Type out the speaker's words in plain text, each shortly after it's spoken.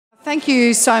Thank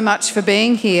you so much for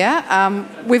being here.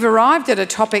 We've arrived at a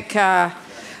topic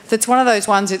that's one of those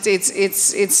ones.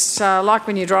 It's like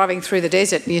when you're driving through the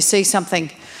desert and you see something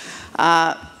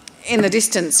in the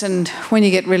distance, and when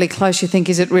you get really close, you think,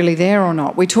 is it really there or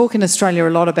not? We talk in Australia a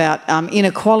lot about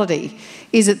inequality.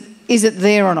 Is it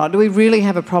there or not? Do we really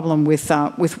have a problem with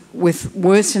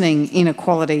worsening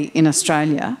inequality in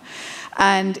Australia?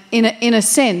 And in a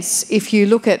sense, if you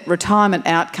look at retirement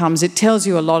outcomes, it tells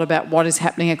you a lot about what is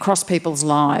happening across people's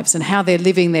lives and how they're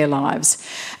living their lives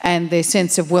and their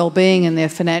sense of well-being and their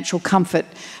financial comfort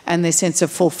and their sense of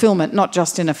fulfilment, not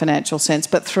just in a financial sense,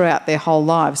 but throughout their whole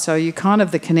lives. So you're kind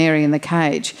of the canary in the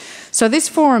cage. So this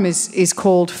forum is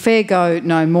called Fair Go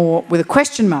No More, with a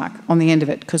question mark on the end of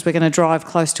it, because we're going to drive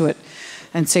close to it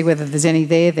and see whether there's any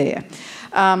there.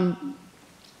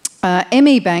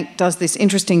 EMEA Bank does this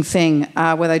interesting thing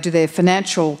where they do their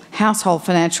household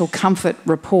financial comfort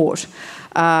report,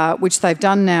 which they've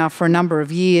done now for a number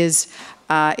of years.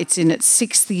 It's in its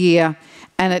 6th year,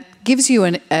 and it gives you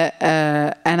an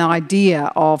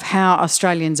idea of how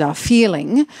Australians are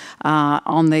feeling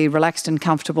on the relaxed and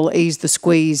comfortable, ease the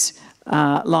squeeze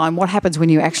line. What happens when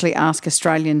you actually ask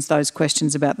Australians those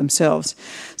questions about themselves?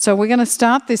 So we're going to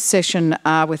start this session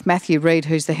with Matthew Reid,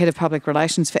 who's the Head of Public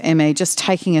Relations for EMEA, just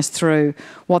taking us through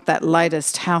what that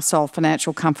latest Household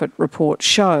Financial Comfort report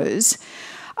shows.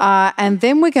 And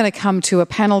then we're going to come to a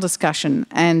panel discussion,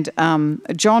 and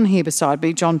John here beside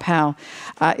me, John Powell,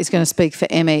 is going to speak for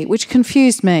EMEA, which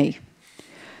confused me,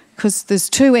 because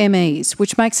there's two MEs,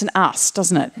 which makes an us,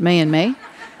 doesn't it? Me and me.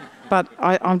 But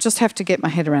I'll just have to get my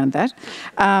head around that.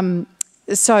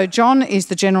 So John is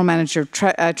the General Manager of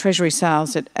Treasury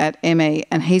Sales at EMEA,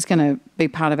 and he's going to be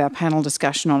part of our panel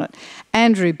discussion on it.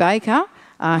 Andrew Baker,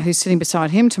 who's sitting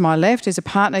beside him to my left, is a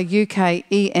partner UK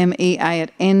EMEA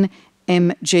at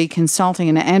NMG Consulting.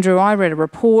 And Andrew, I read a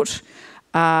report.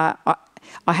 I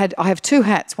have two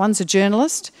hats. One's a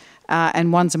journalist,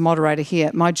 and one's a moderator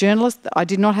here. I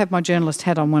did not have my journalist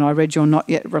hat on when I read your not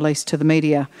yet released to the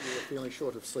media feeling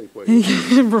short of sleep, were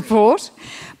you? report,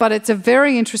 but it's a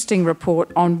very interesting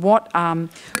report on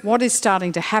what is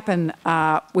starting to happen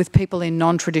with people in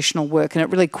non-traditional work, and it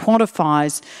really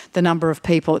quantifies the number of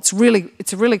people. It's a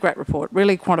really great report.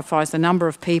 Really quantifies the number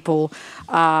of people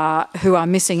who are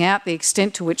missing out, the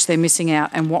extent to which they're missing out,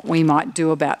 and what we might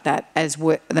do about that as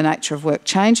the nature of work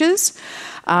changes.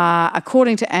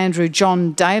 According to Andrew,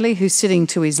 John Daley, who's sitting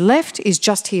to his left, is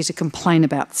just here to complain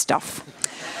about stuff.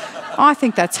 I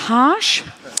think that's harsh.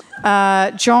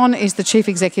 John is the Chief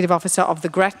Executive Officer of the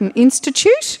Grattan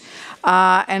Institute,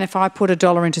 and if I put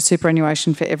 $1 into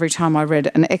superannuation for every time I read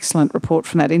an excellent report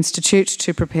from that institute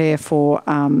to prepare for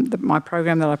my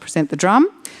program that I present, The Drum,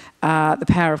 the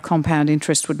power of compound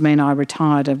interest would mean I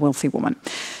retired a wealthy woman.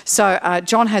 So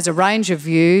John has a range of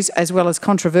views, as well as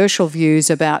controversial views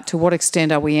about to what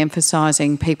extent are we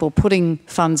emphasising people putting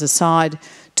funds aside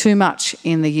too much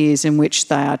in the years in which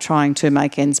they are trying to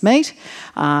make ends meet,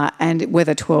 and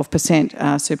whether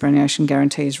 12% superannuation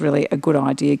guarantee is really a good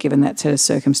idea given that set of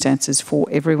circumstances for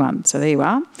everyone. So there you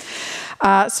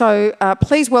are. So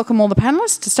please welcome all the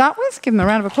panellists to start with. Give them a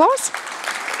round of applause.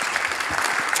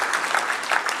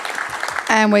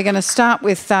 And we're going to start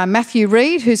with Matthew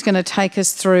Reid, who's going to take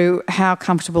us through how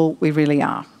comfortable we really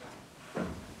are.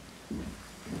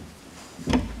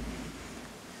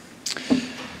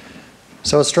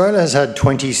 So Australia has had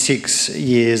 26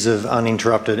 years of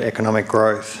uninterrupted economic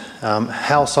growth. And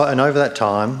over that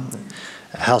time,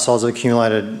 households have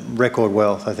accumulated record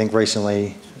wealth. I think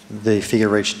recently the figure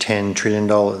reached $10 trillion.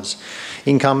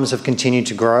 Incomes have continued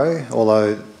to grow,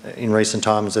 although in recent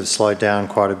times they've slowed down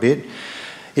quite a bit.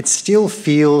 It still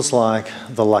feels like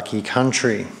the lucky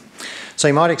country. So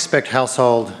you might expect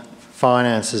household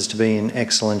finances to be in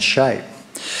excellent shape.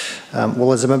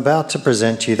 Well, as I'm about to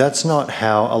present to you, that's not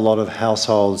how a lot of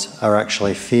households are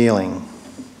actually feeling.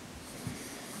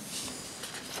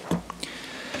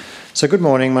 So good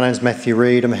morning, my name's Matthew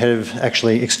Reid. I'm head of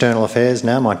external affairs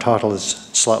now. My title has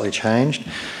slightly changed.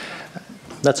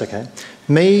 That's okay.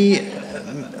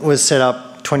 EMEA was set up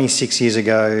 26 years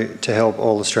ago to help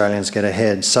all Australians get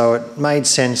ahead. So it made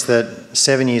sense that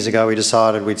 7 years ago we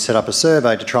decided we'd set up a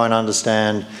survey to try and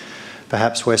understand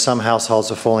perhaps where some households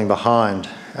are falling behind.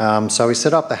 So we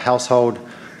set up the Household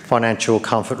Financial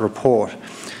Comfort Report.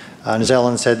 And as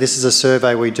Ellen said, this is a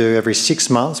survey we do every 6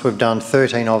 months. We've done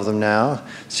 13 of them now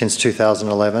since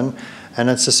 2011. And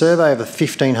it's a survey of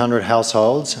 1,500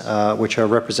 households, which are a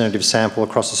representative sample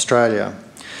across Australia.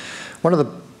 One of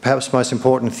the perhaps most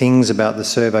important things about the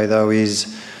survey, though,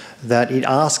 is that it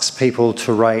asks people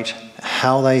to rate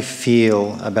how they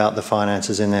feel about the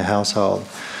finances in their household.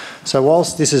 So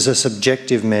whilst this is a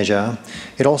subjective measure,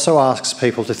 it also asks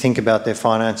people to think about their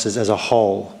finances as a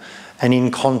whole and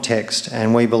in context,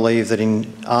 and we believe that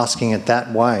in asking it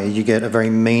that way, you get a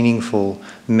very meaningful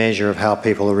measure of how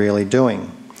people are really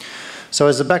doing. So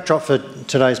as a backdrop for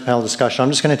today's panel discussion,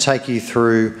 I'm just going to take you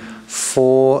through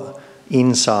 4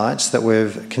 insights that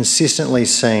we've consistently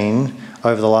seen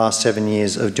over the last 7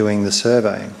 years of doing the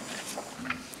survey.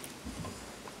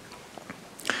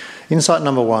 Insight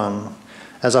number 1,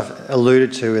 as I've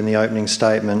alluded to in the opening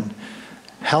statement,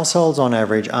 households on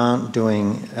average aren't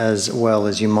doing as well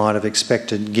as you might have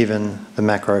expected given the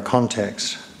macro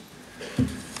context.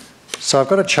 So I've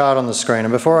got a chart on the screen,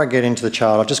 and before I get into the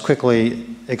chart, I'll just quickly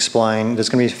explain. There's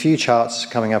going to be a few charts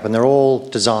coming up, and they're all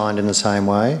designed in the same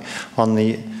way. On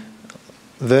the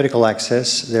vertical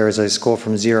axis, there is a score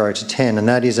from 0 to 10, and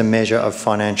that is a measure of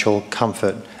financial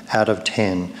comfort out of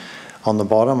 10. On the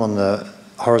bottom, on the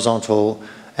horizontal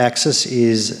axis,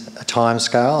 is a time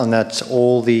scale, and that's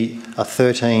all the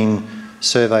 13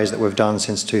 surveys that we've done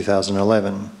since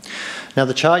 2011. Now,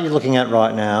 the chart you're looking at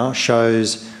right now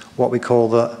shows what we call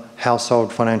the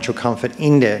Household Financial Comfort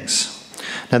Index.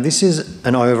 Now, this is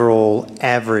an overall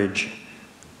average,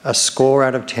 a score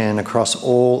out of 10 across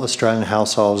all Australian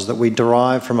households that we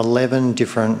derive from 11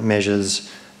 different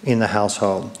measures in the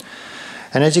household.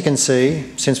 And as you can see,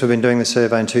 since we've been doing the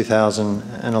survey in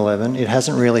 2011, it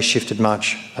hasn't really shifted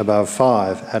much above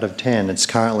 5 out of 10. It's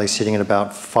currently sitting at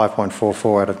about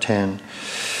 5.44 out of 10.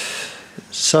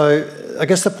 So I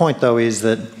guess the point though is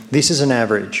that this is an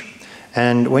average.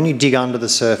 And when you dig under the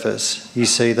surface, you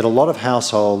see that a lot of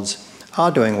households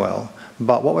are doing well.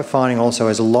 But what we're finding also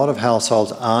is a lot of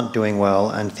households aren't doing well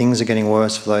and things are getting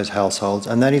worse for those households,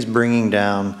 and that is bringing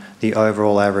down the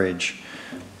overall average.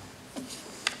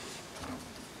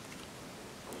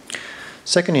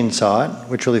 Second insight,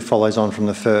 which really follows on from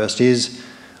the first, is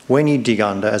when you dig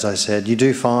under, as I said, you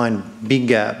do find big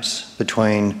gaps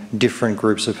between different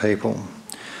groups of people.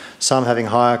 Some having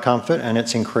higher comfort and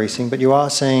it's increasing, but you are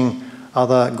seeing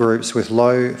other groups with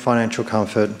low financial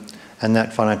comfort, and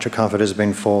that financial comfort has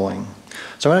been falling.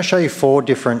 So I'm going to show you 4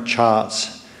 different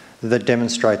charts that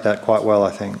demonstrate that quite well,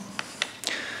 I think.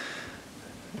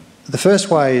 The first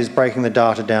way is breaking the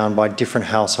data down by different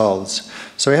households.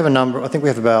 So we have a number, I think we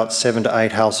have about 7 to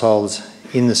 8 households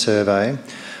in the survey.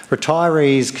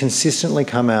 Retirees consistently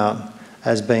come out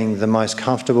as being the most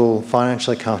comfortable,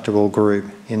 financially comfortable group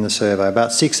in the survey,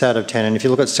 about 6 out of 10. And if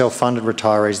you look at self-funded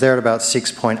retirees, they're at about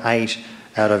 6.8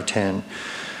 out of 10. And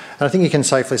I think you can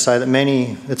safely say that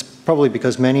it's probably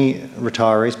because many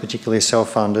retirees, particularly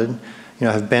self-funded,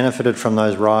 have benefited from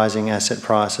those rising asset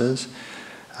prices.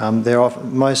 They're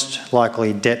most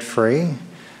likely debt-free,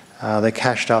 they're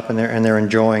cashed up, and they're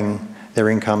enjoying their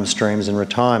income streams in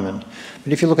retirement.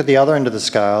 But if you look at the other end of the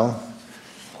scale,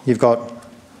 you've got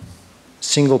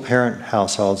single-parent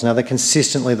households. Now, they're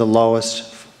consistently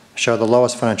show the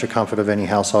lowest financial comfort of any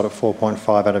household at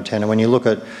 4.5 out of 10. And when you look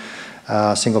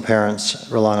at single parents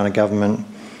relying on a government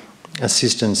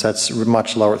assistance, that's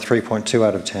much lower at 3.2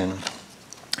 out of 10.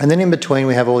 And then in between,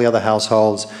 we have all the other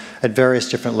households at various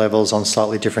different levels on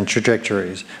slightly different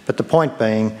trajectories. But the point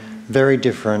being, very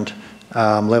different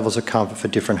levels of comfort for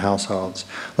different households.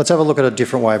 Let's have a look at a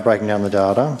different way of breaking down the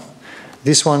data.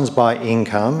 This one's by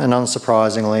income, and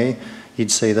unsurprisingly,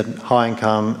 you'd see that high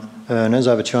income earners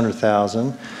over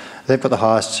 200,000, they've got the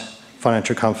highest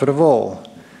financial comfort of all.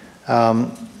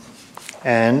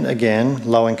 And again,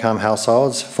 low income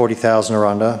households, 40,000 or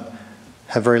under,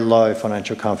 have very low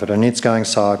financial comfort, and it's going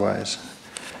sideways.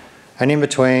 And in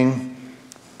between,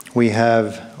 we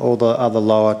have all the other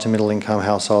lower to middle income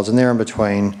households, and they're in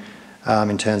between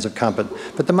in terms of comfort.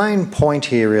 But the main point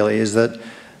here really is that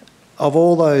of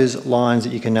all those lines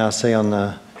that you can now see on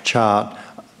the chart,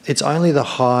 it's only the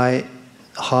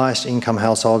highest income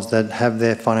households that have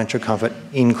their financial comfort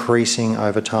increasing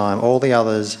over time. All the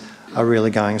others are really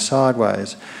going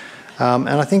sideways. And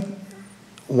I think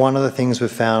one of the things we've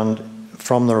found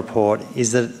from the report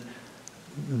is that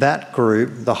that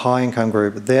group, the high income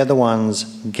group, they're the ones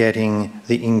getting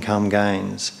the income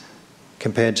gains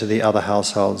compared to the other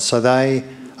households. So they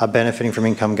are benefiting from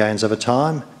income gains over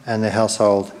time, and their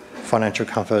household financial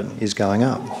comfort is going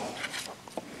up.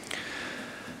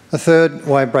 The third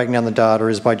way of breaking down the data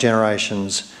is by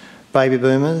generations. Baby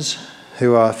boomers,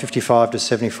 who are 55 to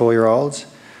 74-year-olds,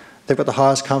 they've got the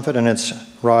highest comfort, and it's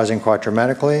rising quite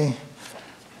dramatically.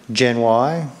 Gen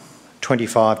Y,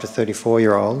 25 to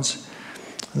 34-year-olds,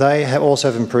 they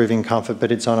also have improving comfort, but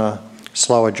it's on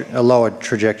a lower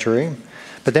trajectory.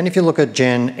 But then if you look at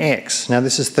Gen X, now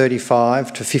this is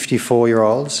 35 to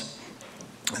 54-year-olds,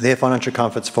 their financial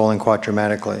comfort's falling quite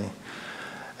dramatically.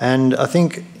 And I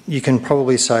think you can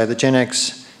probably say that Gen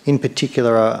X in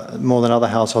particular, more than other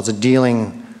households, are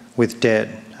dealing with debt.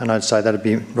 And I'd say that would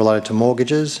be related to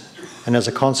mortgages. And as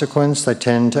a consequence, they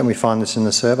tend, and we find this in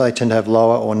the survey, they tend to have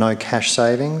lower or no cash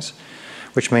savings,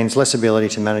 which means less ability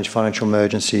to manage financial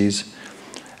emergencies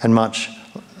and much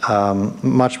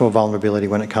more vulnerability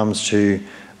when it comes to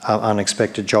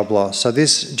unexpected job loss. So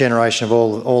this generation of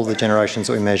all the generations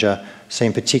that we measure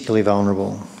seem particularly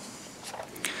vulnerable.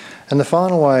 And the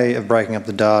final way of breaking up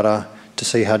the data to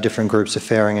see how different groups are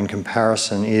faring in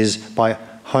comparison is by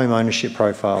home ownership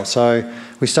profile. So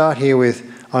we start here with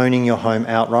owning your home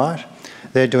outright.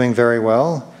 They're doing very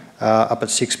well, up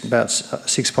at about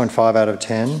 6.5 out of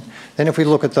 10. Then if we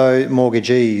look at those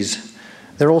mortgagees,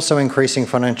 they're also increasing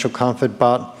financial comfort,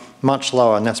 but much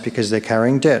lower, and that's because they're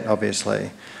carrying debt,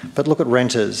 obviously. But look at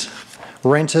renters.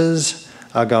 Renters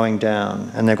are going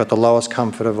down, and they've got the lowest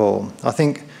comfort of all. I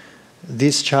think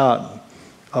this chart,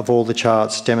 of all the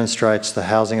charts, demonstrates the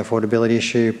housing affordability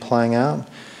issue playing out.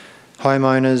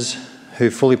 Homeowners who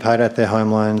fully paid out their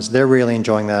home loans, they're really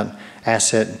enjoying that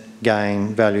asset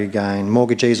gain, value gain.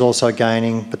 Mortgagees also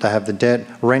gaining, but they have the debt.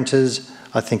 Renters,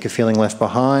 I think, are feeling left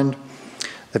behind.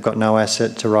 They've got no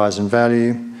asset to rise in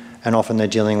value, and often they're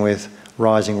dealing with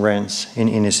rising rents in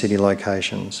inner city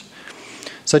locations.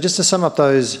 So just to sum up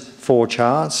those four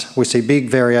charts, we see big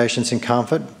variations in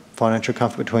comfort, financial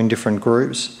comfort between different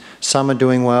groups. Some are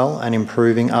doing well and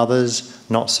improving, others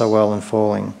not so well and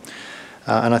falling.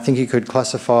 And I think you could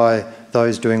classify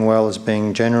those doing well as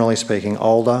being, generally speaking,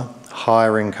 older,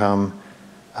 higher income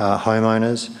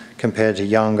homeowners compared to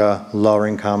younger, lower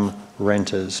income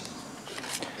renters.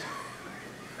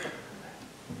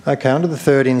 Okay, on to the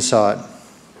third insight.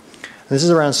 This is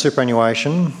around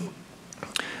superannuation.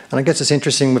 And I guess it's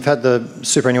interesting, we've had the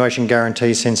superannuation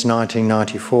guarantee since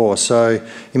 1994, so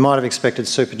you might have expected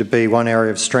super to be one area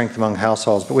of strength among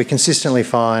households, but we consistently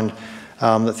find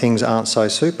that things aren't so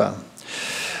super.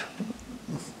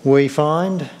 We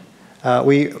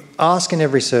ask in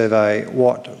every survey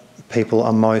what people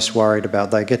are most worried about.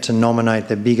 They get to nominate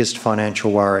their biggest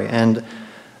financial worry, and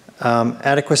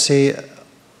adequacy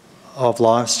of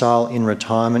lifestyle in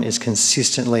retirement is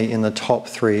consistently in the top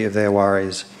 3 of their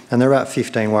worries, and there are about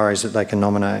 15 worries that they can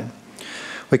nominate.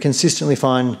 We consistently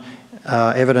find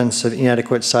evidence of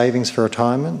inadequate savings for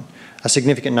retirement. A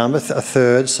significant number, a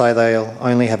third, say they'll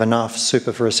only have enough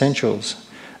super for essentials,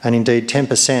 and indeed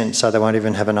 10% say they won't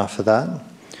even have enough for that.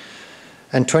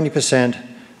 And 20%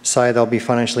 say they'll be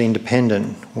financially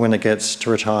independent when it gets to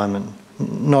retirement,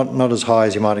 not as high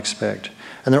as you might expect.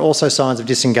 And there are also signs of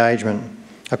disengagement.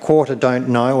 A quarter don't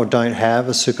know or don't have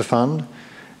a super fund,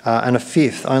 and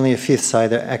only a fifth say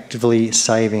they're actively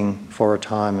saving for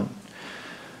retirement.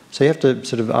 So you have to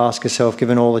sort of ask yourself,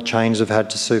 given all the changes we've had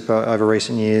to super over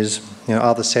recent years,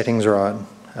 are the settings right?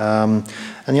 And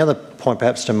the other point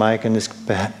perhaps to make, and this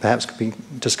perhaps could be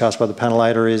discussed by the panel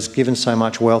later, is given so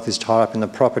much wealth is tied up in the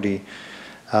property,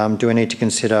 do we need to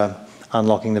consider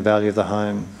unlocking the value of the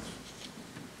home?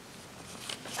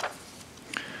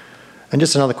 And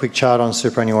just another quick chart on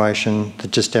superannuation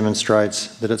that just demonstrates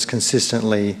that it's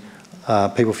consistently,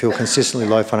 people feel consistently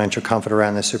low financial comfort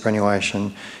around their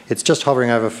superannuation. It's just hovering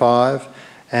over 5,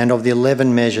 and of the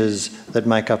 11 measures that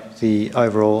make up the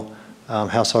overall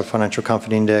Household Financial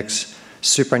Comfort Index,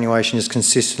 superannuation is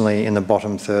consistently in the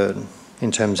bottom third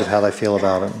in terms of how they feel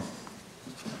about it.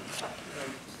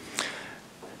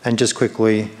 And just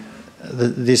quickly,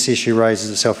 this issue raises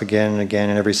itself again and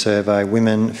again in every survey,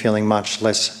 women feeling much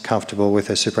less comfortable with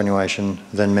their superannuation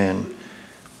than men.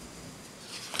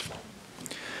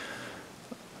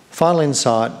 Final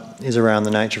insight is around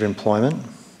the nature of employment,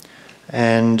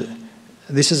 and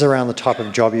this is around the type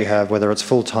of job you have, whether it's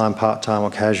full-time, part-time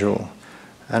or casual.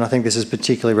 And I think this is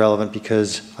particularly relevant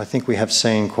because I think we have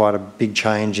seen quite a big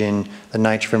change in the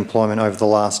nature of employment over the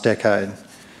last decade.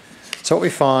 So what we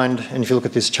find, and if you look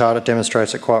at this chart, it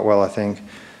demonstrates it quite well, I think,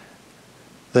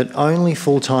 that only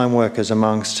full-time workers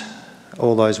amongst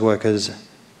all those workers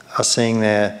are seeing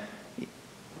their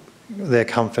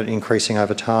comfort increasing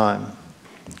over time.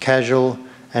 Casual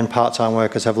and part-time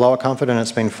workers have lower comfort, and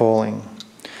it's been falling.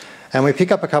 And we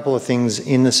pick up a couple of things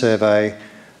in the survey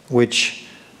which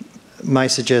may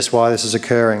suggest why this is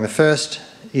occurring. The first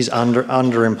is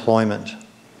underemployment.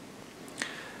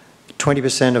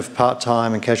 20% of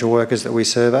part-time and casual workers that we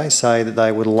survey say that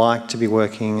they would like to be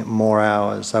working more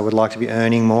hours. They would like to be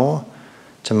earning more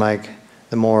to make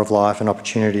the more of life and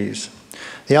opportunities.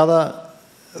 The other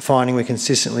finding we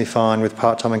consistently find with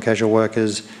part-time and casual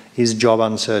workers is job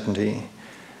uncertainty.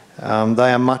 They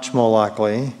are much more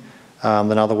likely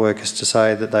than other workers to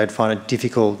say that they'd find it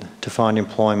difficult to find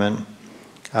employment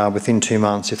within 2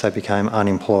 months if they became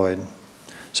unemployed.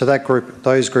 So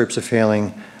those groups are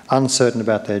feeling uncertain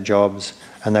about their jobs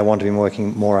and they want to be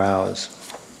working more hours.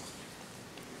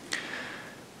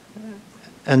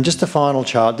 And just a final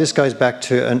chart, this goes back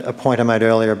to a point I made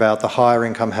earlier about the higher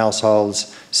income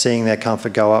households seeing their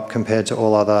comfort go up compared to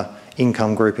all other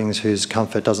income groupings whose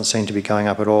comfort doesn't seem to be going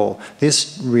up at all.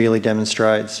 This really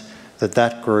demonstrates that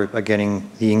that group are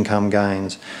getting the income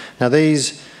gains. Now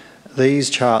these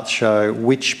charts show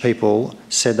which people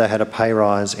said they had a pay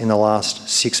rise in the last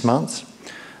 6 months.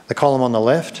 The column on the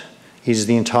left is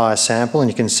the entire sample, and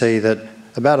you can see that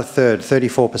about a third,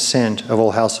 34% of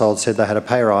all households said they had a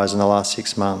pay rise in the last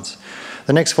 6 months.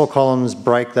 The next 4 columns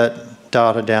break that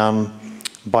data down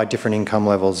by different income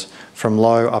levels, from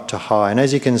low up to high. And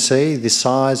as you can see, the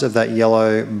size of that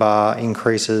yellow bar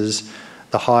increases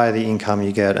the higher the income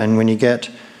you get. And when you get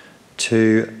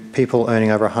to people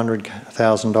earning over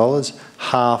 $100,000,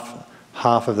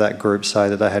 half of that group say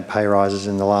that they had pay rises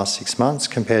in the last 6 months,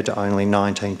 compared to only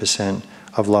 19%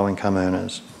 of low-income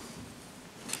earners.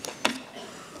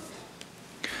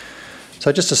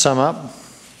 So just to sum up,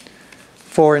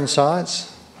 4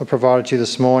 insights I provided to you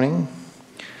this morning.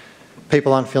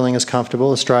 People aren't feeling as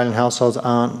comfortable. Australian households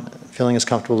aren't feeling as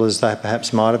comfortable as they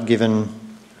perhaps might have, given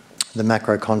the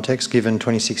macro context, given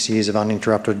 26 years of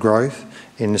uninterrupted growth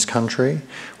in this country.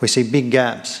 We see big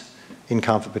gaps in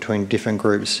comfort between different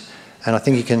groups. And I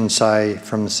think you can say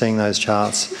from seeing those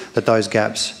charts that those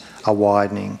gaps are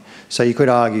widening. So you could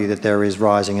argue that there is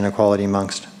rising inequality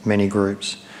amongst many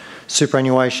groups.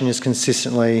 Superannuation is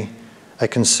consistently a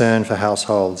concern for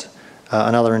households.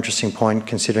 Another interesting point,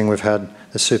 considering we've had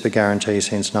the super guarantee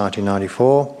since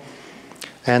 1994.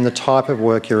 And the type of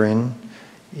work you're in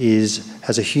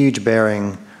has a huge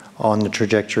bearing on the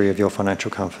trajectory of your financial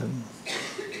comfort.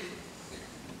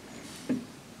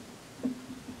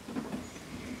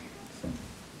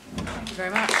 Thank you very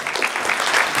much.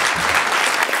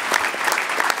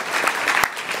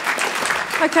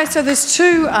 Okay, so there's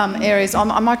 2 areas.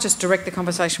 I might just direct the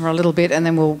conversation for a little bit and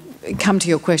then we'll come to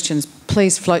your questions.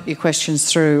 Please float your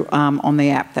questions through on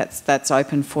the app. That's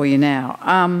open for you now.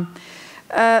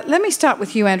 Let me start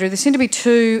with you, Andrew. There seem to be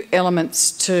 2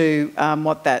 elements to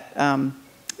what that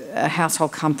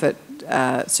household comfort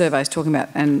survey is talking about.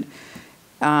 And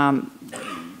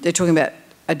they're talking about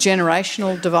a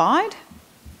generational divide.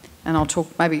 And I'll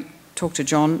maybe talk to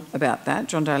John about that,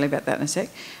 John Daley about that in a sec.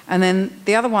 And then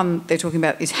the other one they're talking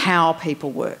about is how people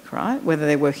work, right? Whether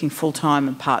they're working full-time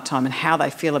and part-time and how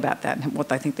they feel about that and what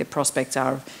they think their prospects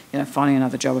are of, finding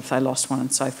another job if they lost one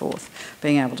and so forth,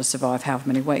 being able to survive however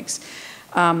many weeks.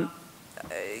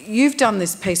 You've done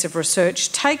this piece of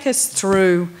research. Take us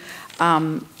through,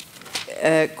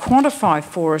 quantify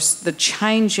for us the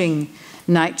changing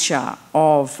nature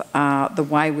of the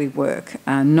way we work,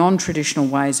 non-traditional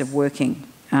ways of working.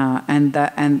 And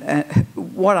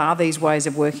what are these ways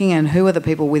of working, and who are the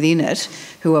people within it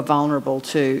who are vulnerable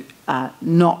to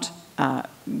not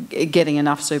getting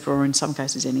enough super, or in some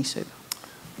cases any super?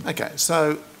 Okay,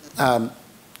 so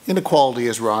inequality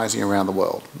is rising around the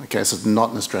world. Okay, so it's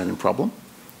not an Australian problem.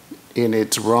 And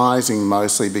it's rising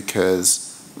mostly because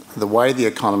the way the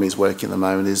economy is working at the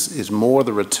moment is more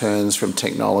the returns from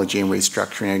technology and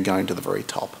restructuring are going to the very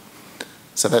top.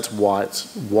 So that's why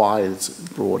it's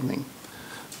broadening.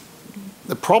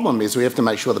 The problem is we have to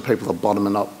make sure that people at the bottom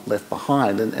are not left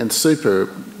behind. And super,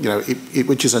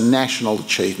 which is a national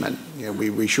achievement.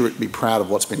 We should be proud of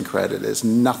what's been created. There's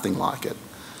nothing like it.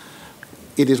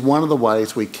 It is one of the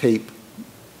ways we keep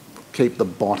the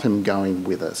bottom going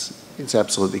with us. It's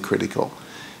absolutely critical.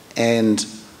 And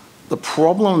the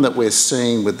problem that we're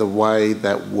seeing with the way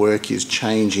that work is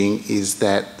changing is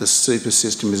that the super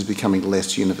system is becoming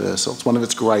less universal. It's one of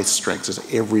its great strengths is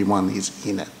everyone is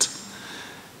in it.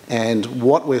 And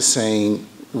what we're seeing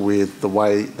with the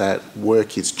way that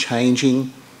work is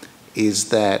changing is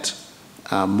that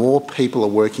more people are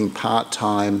working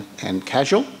part-time and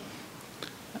casual,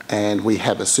 and we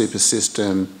have a super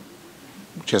system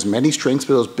which has many strengths,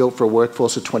 but it was built for a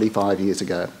workforce of 25 years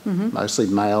ago. Mostly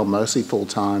male, mostly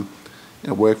full-time.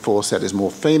 A workforce that is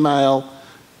more female,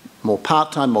 more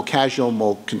part-time, more casual,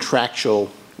 more contractual,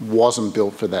 wasn't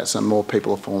built for that, so more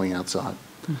people are falling outside.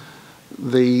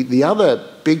 The other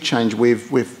big change, we've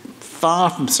far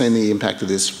from seen the impact of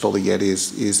this fully yet,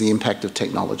 is the impact of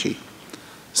technology.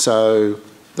 So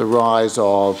the rise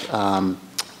of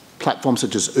platforms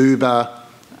such as Uber,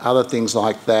 other things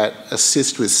like that,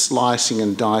 assist with slicing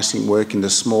and dicing work into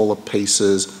smaller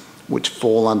pieces which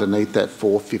fall underneath that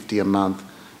 $450 a month.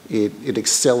 It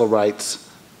accelerates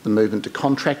the movement to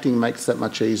contracting, makes that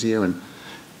much easier. And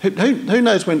who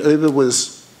knows when Uber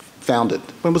was founded?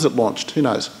 When was it launched? Who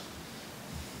knows?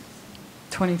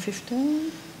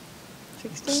 2015?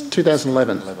 16?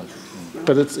 2011.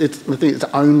 But I think it's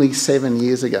only 7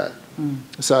 years ago.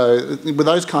 So with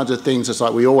those kinds of things, it's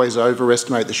like we always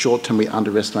overestimate the short term, we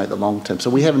underestimate the long term. So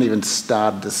we haven't even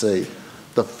started to see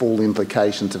the full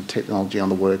implications of technology on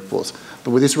the workforce.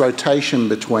 But with this rotation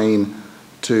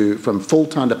from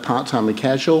full-time to part-time and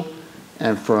casual,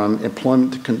 and from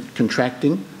employment to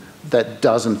contracting, that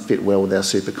doesn't fit well with our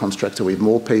super construct. So we have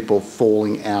more people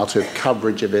falling out of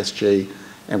coverage of SG,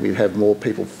 and we have more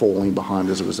people falling behind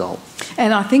as a result.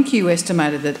 And I think you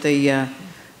estimated that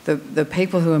the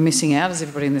people who are missing out, as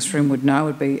everybody in this room would know,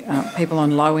 would be people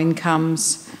on low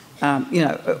incomes,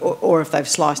 or if they've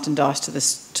sliced and diced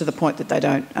to the point that they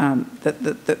don't,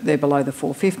 that they're below the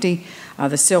 450,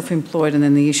 the self-employed, and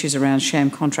then the issues around sham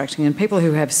contracting, and people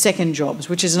who have second jobs,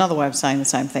 which is another way of saying the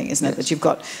same thing, isn't it? That you've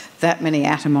got that many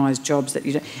atomised jobs that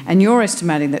you do. And you're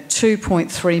estimating that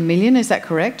 2.3 million, is that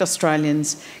correct,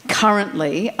 Australians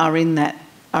currently are in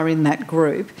that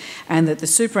group, and that the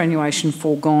superannuation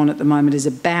foregone at the moment is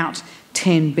about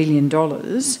 $10 billion.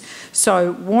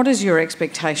 So what is your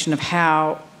expectation of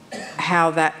how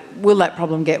will that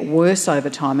problem get worse over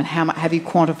time, and have you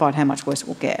quantified how much worse it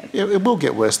will get? It will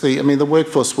get worse. The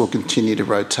workforce will continue to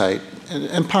rotate,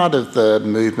 and part of the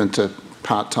movement to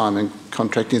part-time and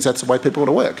contracting is that's the way people want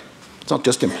to work. It's not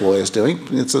just employers doing,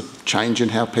 it's a change in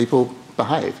how people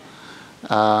behave.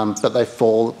 But they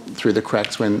fall through the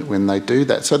cracks when they do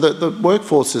that. So the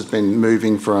workforce has been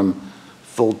moving from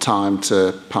full-time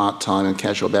to part-time and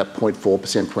casual about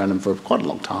 0.4% per annum for quite a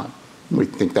long time. We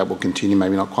think that will continue,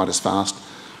 maybe not quite as fast.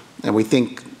 And we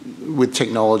think with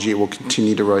technology it will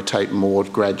continue to rotate more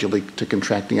gradually to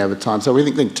contracting over time. So we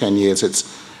think 10 years it's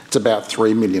about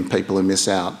 3 million people who miss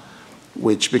out,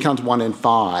 which becomes 1 in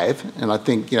 5. And I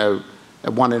think,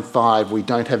 at 1 in 5 we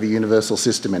don't have a universal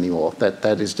system anymore.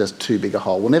 That is just too big a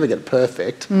hole. We'll never get it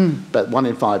perfect, but 1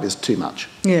 in 5 is too much.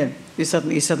 Yeah. You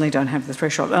suddenly don't have the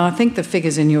threshold. And I think the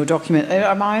figures in your document,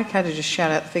 am I okay to just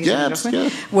shout out the figures in your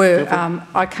document? Yeah. Were,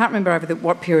 I can't remember over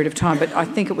what period of time, but I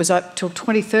think it was up till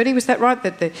 2030, was that right?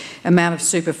 That the amount of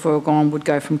super foregone would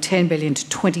go from $10 billion to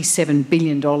 $27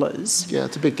 billion. Yeah,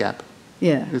 it's a big gap.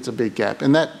 Yeah. It's a big gap.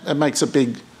 And that makes a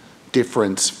big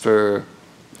difference for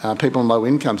people on low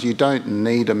incomes. You don't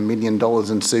need $1 million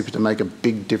in super to make a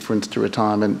big difference to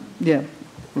retirement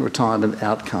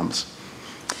outcomes.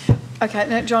 Okay,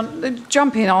 now John,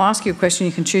 jump in. I'll ask you a question.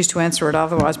 You can choose to answer it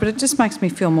otherwise, but it just makes me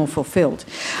feel more fulfilled.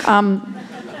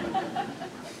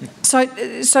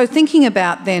 So thinking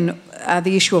about then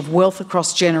the issue of wealth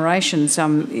across generations,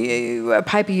 a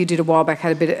paper you did a while back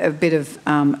had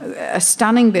a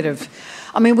stunning bit of.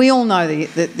 I mean, we all know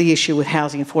the issue with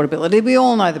housing affordability. We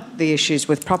all know the issues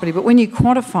with property. But when you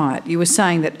quantify it, you were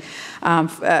saying that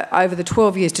over the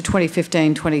 12 years to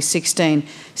 2015, 2016,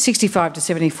 65 to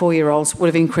 74-year-olds would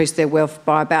have increased their wealth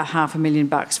by about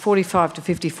 $500,000. 45 to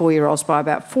 54-year-olds by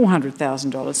about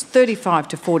 $400,000. 35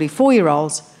 to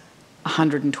 44-year-olds,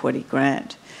 120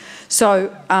 grand.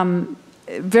 So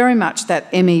very much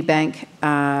that EMEA Bank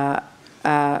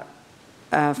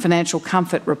financial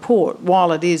comfort report,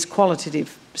 while it is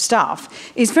qualitative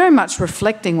stuff, is very much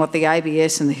reflecting what the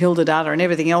ABS and the Hilda data and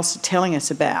everything else are telling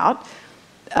us about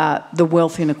the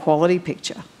wealth inequality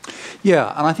picture.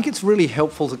 Yeah, and I think it's really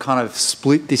helpful to kind of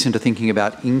split this into thinking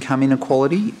about income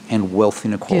inequality and wealth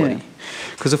inequality.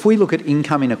 Because if we look at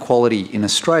income inequality in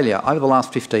Australia, over the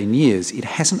last 15 years, it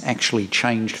hasn't actually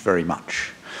changed very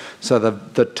much. So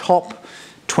the top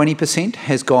 20%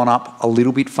 has gone up a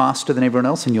little bit faster than everyone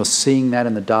else, and you're seeing that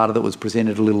in the data that was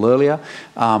presented a little earlier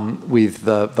with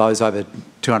those over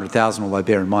 200,000, although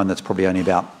bear in mind that's probably only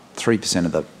about 3%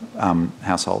 of the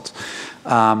households.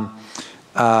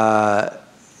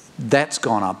 That's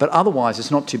gone up, but otherwise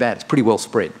it's not too bad. It's pretty well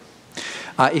spread.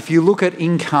 If you look at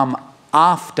income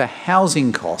after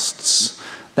housing costs,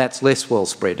 that's less well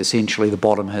spread. Essentially, the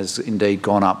bottom has indeed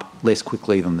gone up less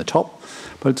quickly than the top,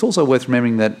 but it's also worth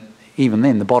remembering that even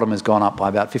then, the bottom has gone up by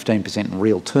about 15% in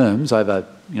real terms over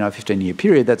a 15-year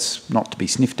period. That's not to be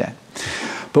sniffed at.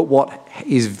 But what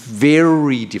is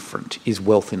very different is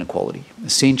wealth inequality.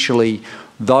 Essentially,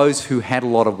 those who had a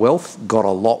lot of wealth got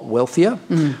a lot wealthier.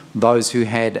 Those who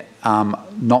had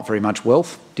not very much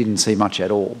wealth didn't see much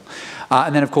at all.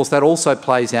 And then, of course, that also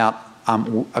plays out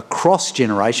across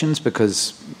generations,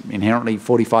 because inherently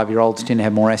 45-year-olds tend to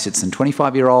have more assets than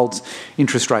 25-year-olds.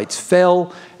 Interest rates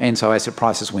fell, and so asset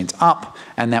prices went up,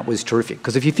 and that was terrific.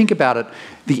 Because if you think about it,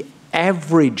 the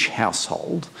average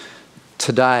household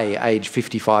today, aged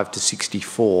 55 to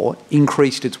 64,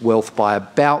 increased its wealth by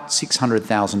about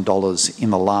 $600,000 in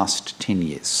the last 10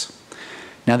 years.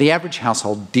 Now, the average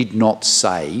household did not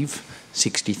save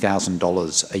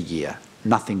 $60,000 a year.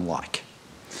 Nothing like.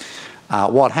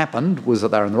 What happened was that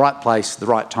they were in the right place at the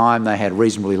right time. They had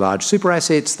reasonably large super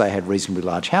assets, they had reasonably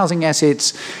large housing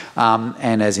assets,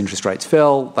 and as interest rates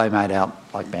fell, they made out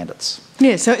like bandits.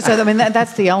 Yeah, so I mean,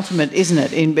 that's the ultimate, isn't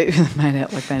it, in made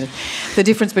out like bandits. The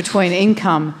difference between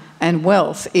income and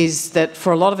wealth is that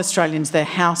for a lot of Australians, their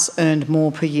house earned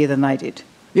more per year than they did.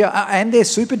 Yeah, and their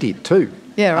super did too.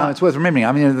 Yeah, right. It's worth remembering.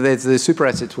 I mean, their super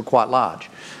assets were quite large.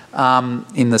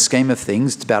 In the scheme of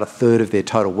things, it's about a third of their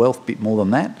total wealth, a bit more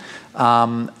than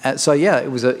that. So yeah,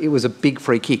 it was a big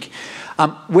free kick.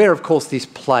 Where, of course, this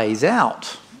plays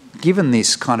out, given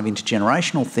this kind of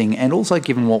intergenerational thing, and also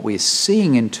given what we're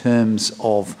seeing in terms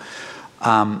of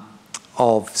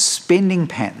spending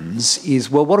patterns, is,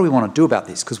 well, what do we want to do about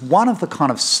this? Because one of the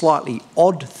kind of slightly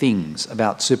odd things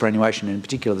about superannuation, and in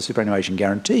particular the superannuation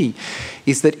guarantee,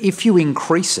 is that if you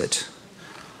increase it,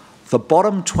 the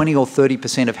bottom 20 or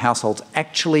 30% of households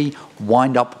actually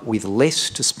wind up with less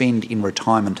to spend in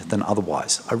retirement than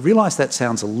otherwise. I realise that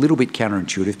sounds a little bit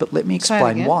counterintuitive, but let me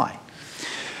explain why.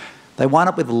 They wind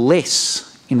up with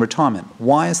less in retirement.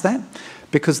 Why is that?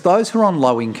 Because those who are on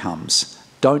low incomes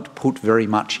don't put very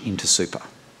much into super.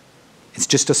 It's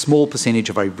just a small percentage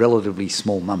of a relatively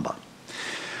small number.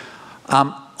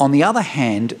 On the other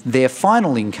hand, their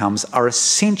final incomes are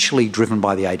essentially driven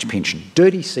by the age pension.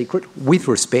 Dirty secret, with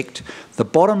respect, the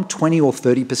bottom 20 or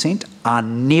 30% are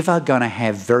never going to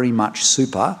have very much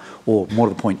super, or more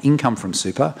to the point, income from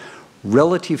super,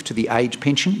 relative to the age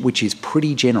pension, which is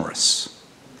pretty generous.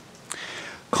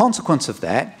 Consequence of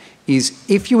that is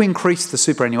if you increase the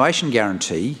superannuation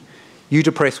guarantee, you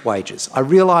depress wages. I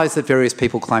realise that various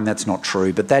people claim that's not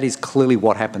true, but that is clearly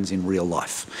what happens in real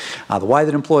life. The way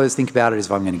that employers think about it is,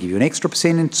 if I'm going to give you an extra %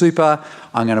 in super,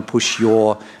 I'm going to push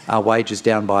your wages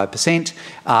down by 1%,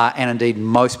 and indeed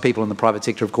most people in the private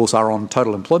sector, of course, are on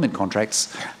total employment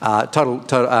contracts, total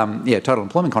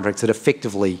employment contracts that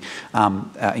effectively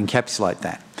encapsulate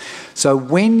that. So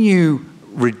when you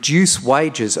reduce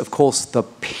wages, of course, the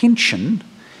pension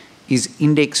is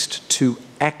indexed to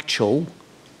actual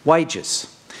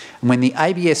wages. And when the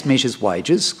ABS measures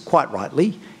wages, quite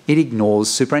rightly, it ignores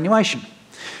superannuation.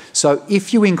 So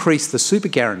if you increase the super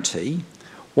guarantee,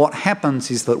 what happens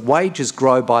is that wages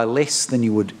grow by less than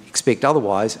you would expect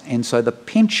otherwise, and so the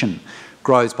pension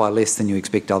grows by less than you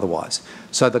expect otherwise.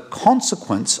 So the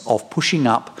consequence of pushing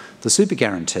up the super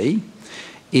guarantee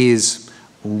is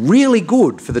really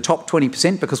good for the top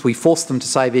 20% because we force them to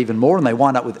save even more and they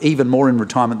wind up with even more in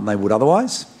retirement than they would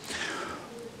otherwise.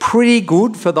 Pretty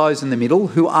good for those in the middle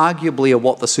who arguably are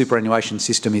what the superannuation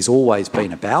system has always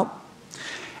been about.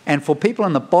 And for people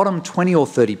in the bottom 20 or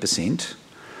 30%,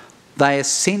 they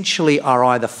essentially are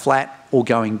either flat or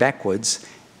going backwards,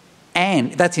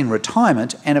 and that's in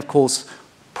retirement. And of course,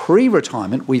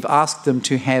 pre-retirement, we've asked them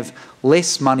to have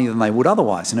less money than they would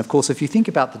otherwise. And of course, if you think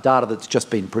about the data that's just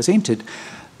been presented,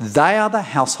 they are the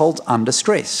households under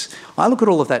stress. I look at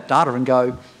all of that data and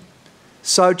go,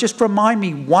 so just remind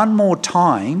me one more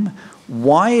time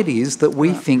why it is that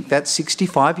we think that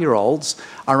 65-year-olds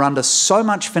are under so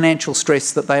much financial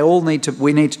stress that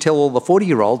we need to tell all the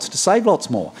 40-year-olds to save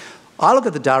lots more. I look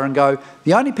at the data and go,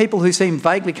 the only people who seem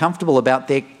vaguely comfortable about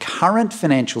their current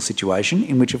financial situation,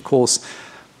 in which, of course,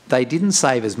 they didn't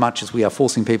save as much as we are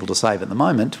forcing people to save at the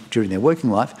moment during their working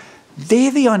life,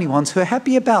 they're the only ones who are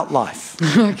happy about life.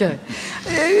 Okay.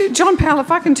 John Powell,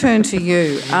 if I can turn to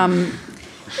you.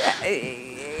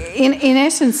 In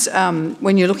essence,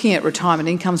 when you're looking at retirement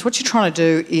incomes, what you're trying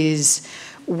to do is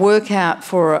work out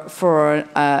for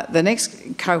the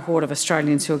next cohort of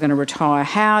Australians who are going to retire,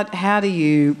 how do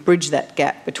you bridge that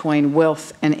gap between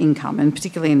wealth and income, and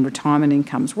particularly in retirement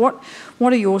incomes? What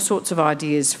are your sorts of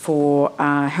ideas for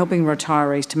helping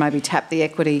retirees to maybe tap the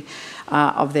equity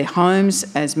of their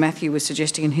homes, as Matthew was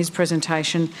suggesting in his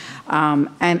presentation,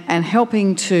 and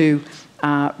helping to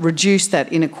reduce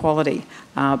that inequality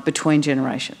between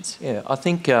generations? Yeah, I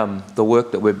think the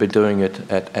work that we've been doing at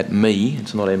EMEA,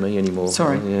 it's not ME anymore.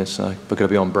 Sorry. Yeah, so we've got to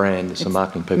be on brand. There's some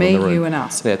marketing people me, in the room. you and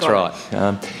us. That's right.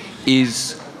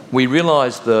 Is we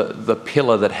realise the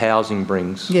pillar that housing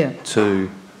brings to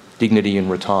dignity in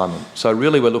retirement. So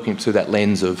really we're looking through that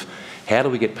lens of how do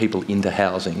we get people into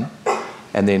housing,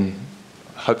 and then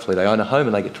hopefully they own a home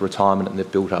and they get to retirement and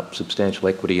they've built up substantial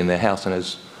equity in their house. And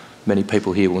as many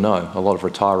people here will know, a lot of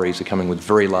retirees are coming with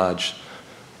very large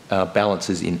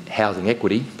balances in housing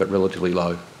equity, but relatively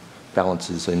low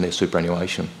balances in their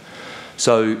superannuation.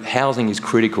 So housing is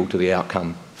critical to the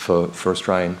outcome for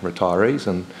Australian retirees,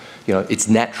 and it's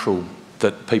natural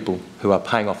that people who are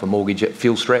paying off a mortgage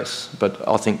feel stress, but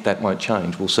I think that won't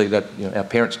change. We'll see that our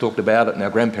parents talked about it and our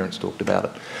grandparents talked about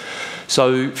it.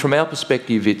 So from our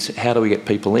perspective, it's how do we get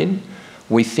people in?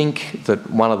 We think that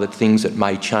one of the things that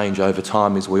may change over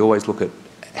time is we always look at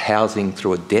housing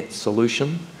through a debt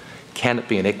solution. Can it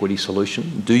be an equity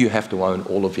solution? Do you have to own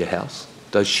all of your house?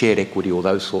 Does shared equity or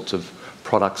those sorts of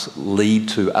products lead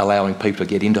to allowing people to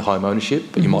get into home ownership,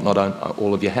 but you might not own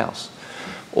all of your house?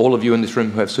 All of you in this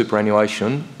room who have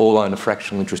superannuation all own a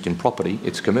fractional interest in property.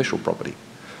 It's commercial property.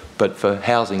 But for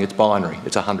housing, it's binary.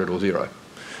 It's 100 or 0.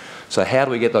 So how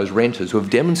do we get those renters who have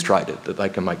demonstrated that they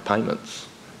can make payments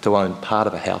to own part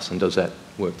of a house, and does that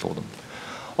work for them?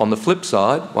 On the flip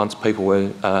side, once people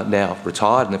were now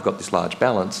retired and they've got this large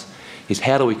balance, is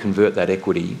how do we convert that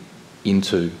equity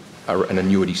into an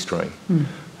annuity stream?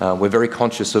 We're very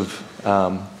conscious of,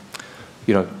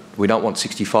 you know, we don't want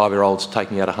 65-year-olds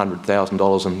taking out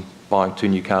 $100,000 and buying 2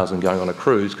 new cars and going on a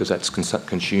cruise, because that's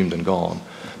consumed and gone.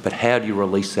 But how do you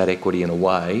release that equity in a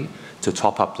way to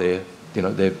top up their, you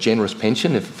know, their generous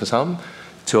pension, for some,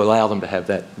 to allow them to have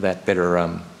that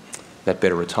better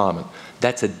retirement?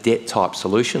 That's a debt-type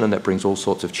solution, and that brings all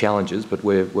sorts of challenges, but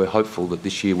we're hopeful that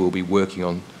this year we'll be working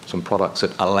on some products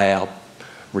that allow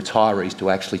retirees to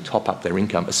actually top up their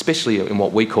income, especially in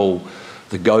what we call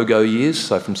the go-go years.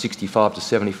 So from 65 to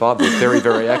 75, we're very,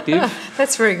 very active.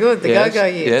 That's very good, the go-go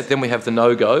years. Yeah, then we have the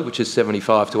no-go, which is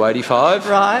 75 to 85.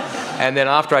 Right. And then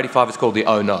after 85, it's called the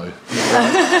oh-no.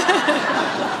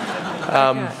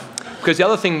 Because the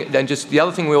other thing, and just the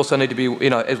other thing we also need to be, you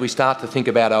know, as we start to think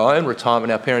about our own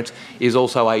retirement, our parents, is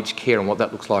also aged care and what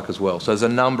that looks like as well. So there's a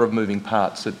number of moving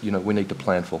parts that, you know, we need to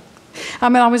plan for. I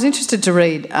mean, I was interested to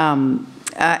read,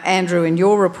 Andrew, in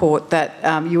your report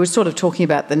that you were sort of talking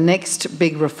about the next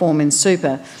big reform in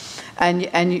super,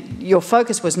 and your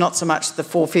focus was not so much the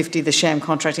 450, the sham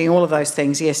contracting, all of those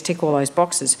things, yes, tick all those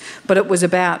boxes, but it was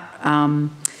about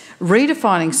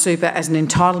redefining super as an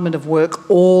entitlement of work,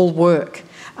 all work.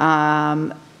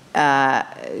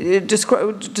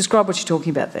 Describe what you're talking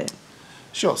about there.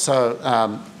 Sure. So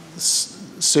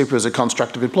super is a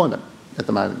construct of employment at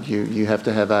the moment. You have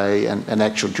to have an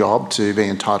actual job to be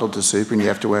entitled to super, and you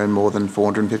have to earn more than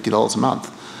 $450 a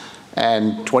month.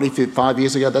 And 25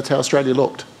 years ago, that's how Australia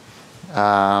looked.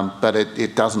 But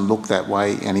it doesn't look that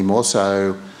way anymore.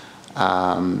 So you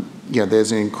know,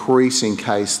 there's an increasing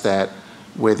case that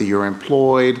whether you're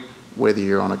employed, whether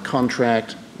you're on a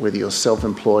contract, whether you're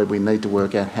self-employed, we need to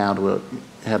work out how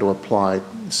to apply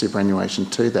superannuation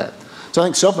to that. So I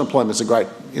think self-employment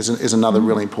is another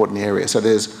really important area. So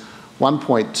there's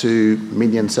 1.2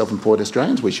 million self-employed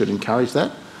Australians. We should encourage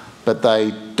that, but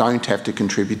they don't have to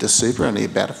contribute to super. Only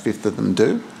about 1/5 of them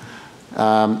do.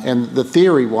 And the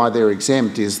theory why they're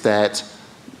exempt is that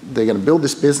they're going to build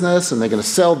this business and they're going to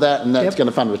sell that, and that's going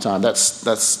to fund retirement.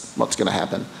 That's what's going to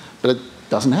happen, but it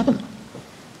doesn't happen.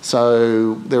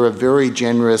 So there are very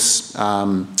generous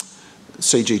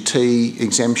CGT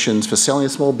exemptions for selling a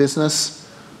small business.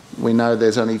 We know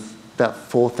there's only about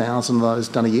 4,000 of those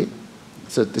done a year.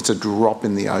 So it's a drop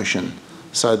in the ocean.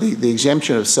 So the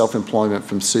exemption of self-employment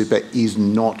from super is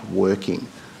not working.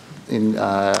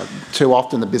 Too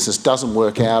often the business doesn't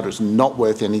work out, or it's not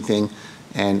worth anything,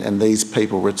 and these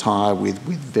people retire with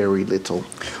very little.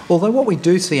 Although what we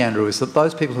do see, Andrew, is that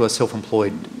those people who are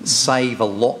self-employed save a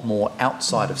lot more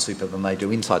outside of super than they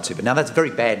do inside super. Now, that's very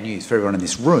bad news for everyone in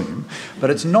this room, but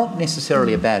it's not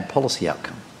necessarily a bad policy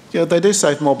outcome. Yeah, they do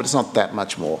save more, but it's not that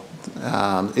much more.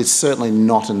 It's certainly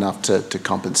not enough to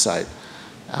compensate.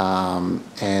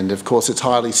 And of course, it's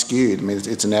highly skewed. I mean,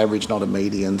 it's an average, not a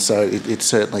median, so it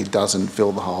certainly doesn't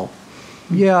fill the hole.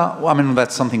 Yeah, well, I mean,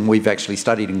 that's something we've actually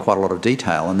studied in quite a lot of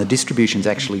detail, and the distribution's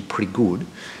actually pretty good.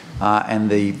 And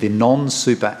the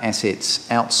non-super assets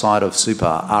outside of super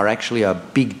are actually a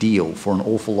big deal for an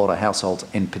awful lot of households,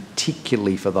 and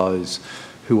particularly for those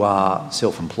who are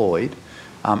self-employed.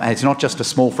 And it's not just a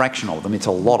small fraction of them, it's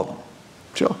a lot of them.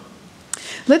 Sure.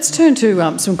 Let's turn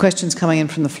to some questions coming in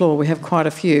from the floor. We have quite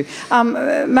a few.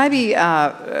 Maybe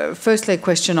firstly a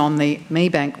question on the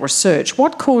MeBank research.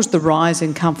 What caused the rise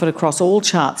in comfort across all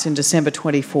charts in December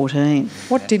 2014?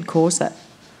 What did cause that?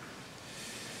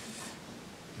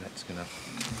 That's going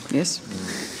to... Yes?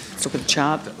 Let's look at the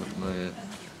chart.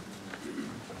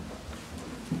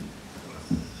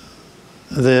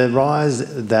 The rise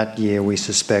that year, we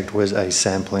suspect, was a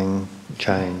sampling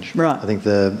change. Right. I think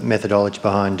the methodology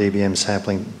behind DBM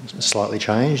sampling slightly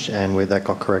changed, and where that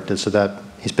got corrected, so that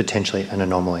is potentially an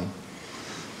anomaly.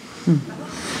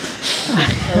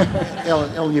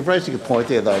 Ellen, you've raised a good point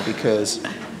there, though, because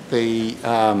the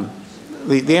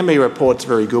EMEA report's a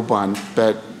very good one,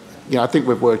 but you know, I think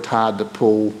we've worked hard to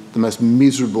pull the most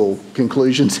miserable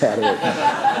conclusions out of it.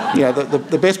 You know,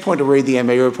 the best point to read the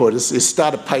EMEA report is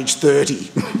start at page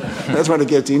 30. That's when it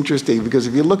gets interesting, because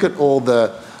if you look at all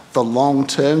the the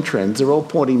long-term trends are all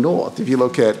pointing north. If you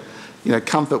look at,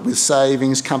 comfort with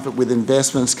savings, comfort with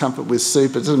investments, comfort with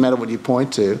super, it doesn't matter what you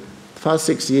point to, the past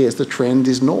 6 years, the trend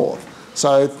is north.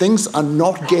 So things are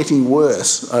not getting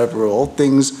worse overall.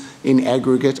 Things in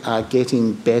aggregate are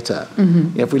getting better.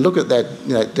 If we look at that,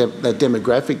 that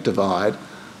demographic divide,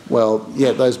 well,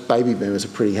 yeah, those baby boomers are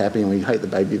pretty happy, and we hate the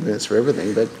baby boomers for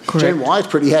everything, but Gen Y is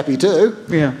pretty happy too.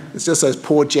 Yeah. It's just those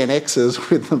poor Gen Xers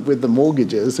with the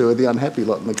mortgages who are the unhappy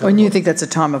lot in the country. And you think that's a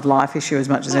time of life issue as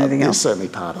much as anything else? It's certainly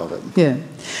part of it. Yeah.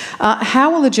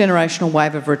 How will the generational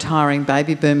wave of retiring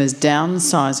baby boomers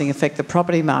downsizing affect the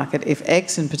property market if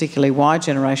X and particularly Y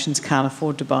generations can't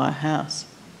afford to buy a house?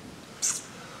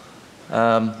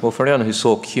 Well, for anyone who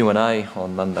saw Q&A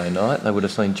on Monday night, they would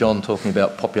have seen John talking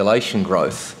about population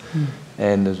growth.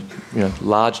 And there's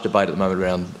large debate at the moment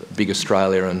around big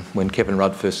Australia, and when Kevin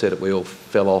Rudd first said it, we all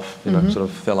fell off, sort of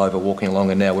fell over walking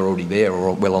along, and now we're already there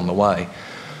or well on the way.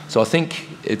 So I think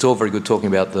it's all very good talking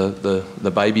about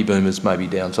the baby boomers maybe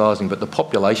downsizing, but the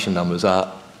population numbers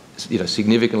are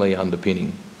significantly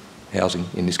underpinning housing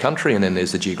in this country, and then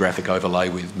there's the geographic overlay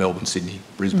with Melbourne, Sydney,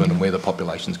 Brisbane and where the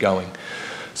population's going.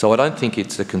 So I don't think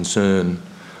it's a concern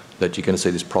that you're going to see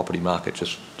this property market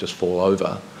just fall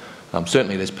over.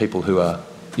 Certainly there's people who are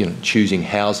choosing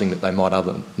housing that they might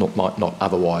not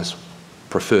otherwise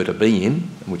prefer to be in,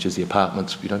 which is the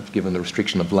apartments, given the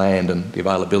restriction of land and the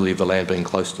availability of the land being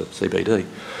close to CBD.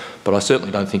 But I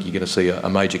certainly don't think you're going to see a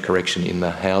major correction in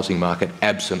the housing market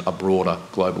absent a broader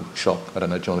global shock. I don't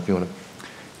know, John, if you want to...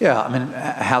 Yeah, I mean,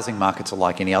 housing markets are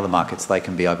like any other markets. They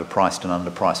can be overpriced and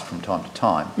underpriced from time to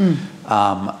time.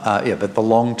 But the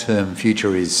long-term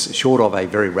future is short of a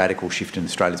very radical shift in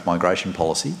Australia's migration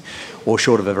policy, or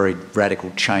short of a very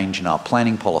radical change in our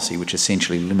planning policy, which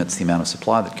essentially limits the amount of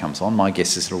supply that comes on. My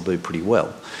guess is it'll do pretty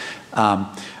well. And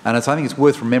I think it's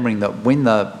worth remembering that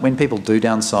when people do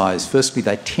downsize, firstly,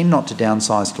 they tend not to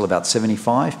downsize till about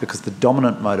 75, because the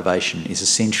dominant motivation is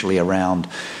essentially around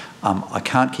I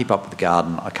can't keep up with the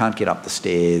garden, I can't get up the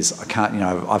stairs, I can't,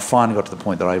 I've finally got to the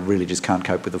point that I really just can't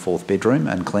cope with the fourth bedroom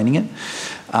and cleaning it.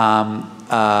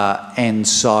 And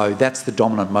so that's the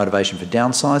dominant motivation for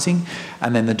downsizing.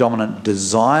 And then the dominant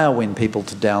desire when people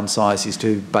to downsize is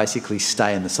to basically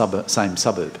stay in the same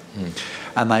suburb.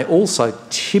 And they also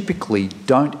typically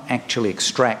don't actually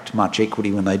extract much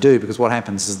equity when they do, because what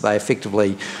happens is they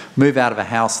effectively move out of a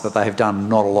house that they have done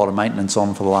not a lot of maintenance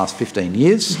on for the last 15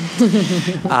 years,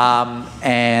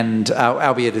 and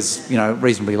albeit is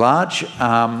reasonably large,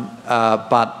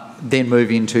 but then move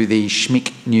into the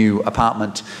schmick new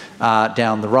apartment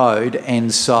down the road,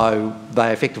 and so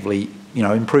they effectively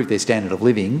improve their standard of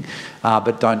living,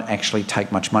 but don't actually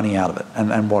take much money out of it.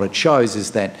 And what it shows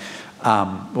is that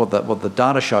what the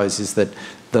data shows is that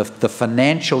the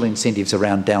financial incentives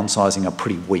around downsizing are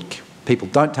pretty weak. People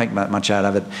don't take much out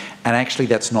of it, and actually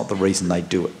that's not the reason they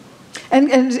do it. And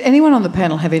does anyone on the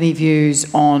panel have any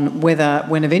views on whether,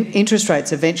 when interest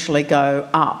rates eventually go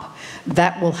up,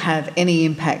 that will have any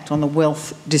impact on the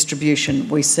wealth distribution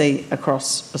we see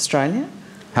across Australia?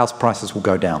 House prices will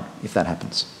go down if that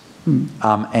happens.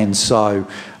 And so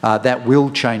that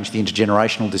will change the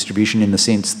intergenerational distribution in the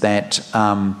sense that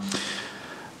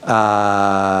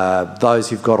those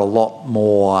who've got a lot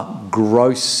more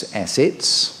gross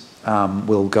assets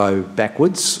will go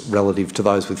backwards relative to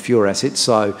those with fewer assets.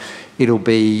 So it'll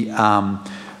be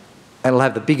it'll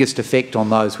have the biggest effect on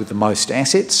those with the most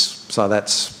assets. So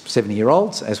that's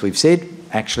 70-year-olds, as we've said.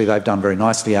 Actually, they've done very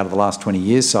nicely out of the last 20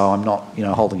 years, so I'm not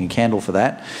holding a candle for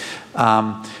that.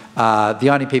 The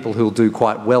only people who will do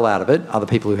quite well out of it are the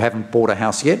people who haven't bought a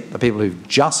house yet. The people who've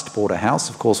just bought a house,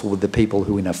 of course, will be the people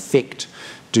who in effect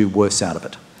do worse out of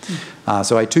it.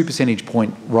 So a 2 percentage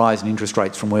point rise in interest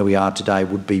rates from where we are today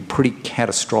would be pretty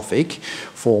catastrophic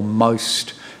for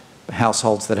most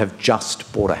households that have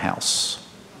just bought a house.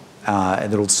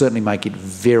 And it'll certainly make it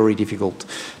very difficult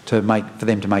for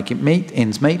them to make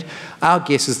ends meet. Our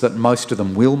guess is that most of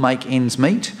them will make ends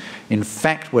meet. In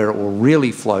fact, where it will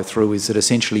really flow through is that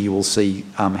essentially you will see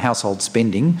household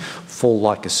spending fall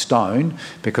like a stone,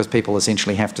 because people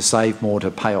essentially have to save more to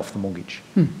pay off the mortgage.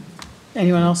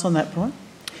 Anyone else on that point?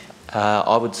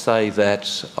 I would say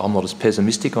that I'm not as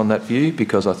pessimistic on that view,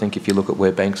 because I think if you look at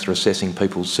where banks are assessing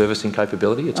people's servicing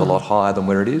capability, it's a lot higher than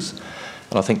where it is.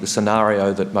 And I think the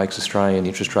scenario that makes Australian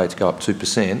interest rates go up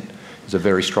 2% is a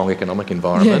very strong economic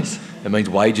environment. Yes. It means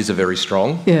wages are very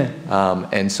strong. Yeah.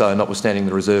 And so notwithstanding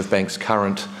the Reserve Bank's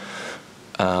current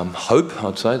hope,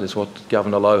 I'd say, that's what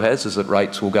Governor Lowe has, is that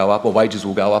rates will go up, or wages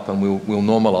will go up and will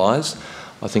normalise.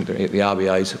 I think the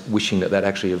RBA's wishing that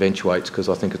actually eventuates, because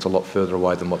I think it's a lot further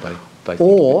away than what they think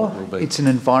or it will be. It's an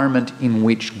environment in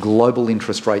which global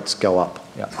interest rates go up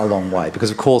a long way,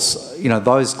 because of course, you know,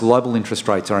 those global interest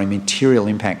rates are a material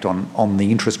impact on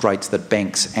the interest rates that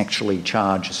banks actually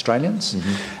charge Australians.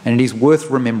 And it is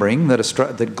worth remembering that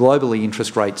that globally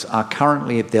interest rates are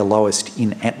currently at their lowest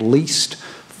in at least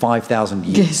 5,000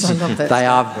 years. Yes, I love that. They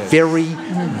are very,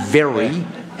 very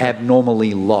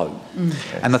abnormally low.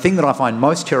 And the thing that I find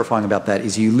most terrifying about that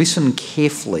is you listen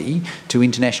carefully to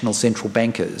international central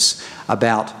bankers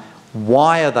about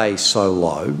why are they so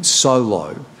low,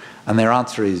 and their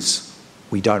answer is,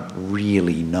 we don't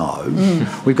really know.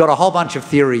 We've got a whole bunch of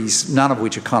theories, none of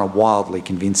which are kind of wildly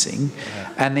convincing.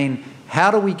 And then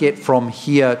how do we get from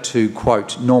here to,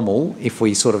 quote, normal, if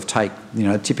we sort of take, you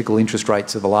know, typical interest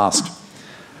rates of the last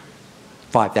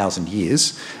 5,000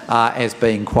 years as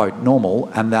being, quote, normal,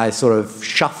 and they sort of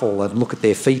shuffle and look at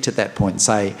their feet at that point and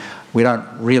say, we don't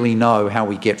really know how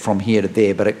we get from here to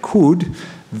there, but it could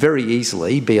very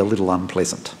easily be a little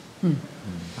unpleasant.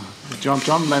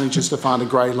 John manages to find a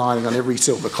grey lining on every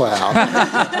silver cloud.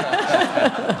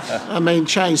 I mean,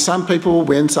 change. Some people will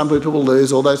win, some people will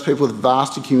lose. All those people with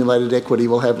vast accumulated equity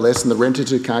will have less, and the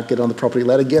renters who can't get on the property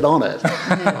ladder get on it.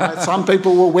 Right? Some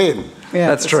people will win. Yeah,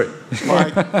 that's true.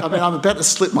 Like, I mean, I'm about to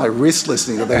slip my wrist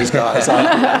listening to these guys.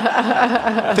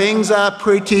 Things are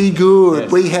pretty good.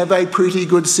 Yes. We have a pretty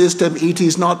good system. It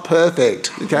is not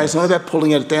perfect. Okay, it's not about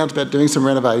pulling it down. It's about doing some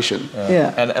renovation.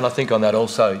 And I think on that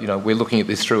also, you know, we're looking at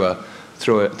this through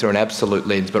an absolute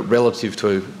lens, but relative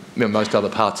to, you know, most other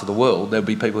parts of the world, there'll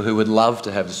be people who would love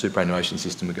to have the superannuation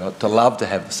system we've got, to love to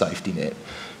have the safety net,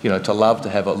 you know, to love to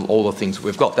have all the things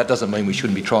we've got. That doesn't mean we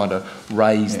shouldn't be trying to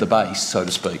raise the base, so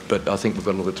to speak, but I think we've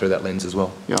got to look at it through that lens as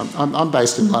well. Yeah, I'm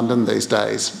based in London these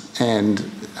days, and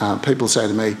people say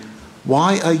to me,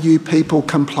 why are you people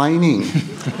complaining?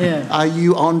 Are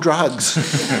you on drugs?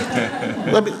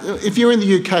 If you're in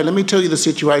the UK, let me tell you the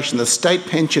situation. The state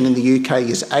pension in the UK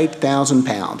is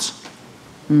 £8,000.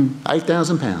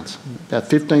 £8,000, about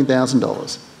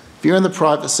 $15,000. If you're in the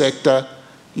private sector,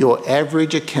 your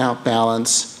average account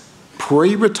balance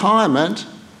pre-retirement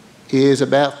is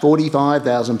about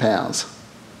 £45,000.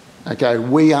 Okay,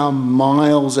 we are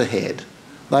miles ahead.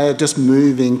 They are just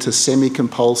moving to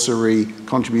semi-compulsory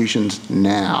contributions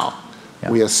now.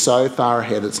 Yep. We are so far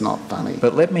ahead, it's not funny.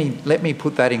 But let me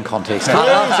put that in context.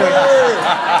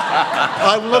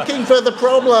 I'm looking for the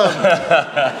problem.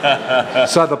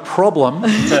 So the problem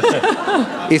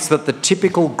is that the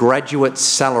typical graduate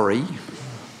salary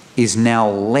is now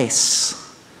less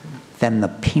than the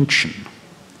pension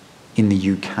in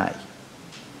the UK.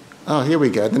 Oh, here we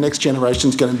go. The next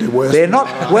generation's going to do worse. They're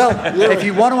not. Well, if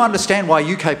you want to understand why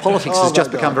UK politics has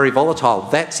just become very volatile,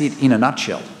 that's it in a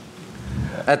nutshell.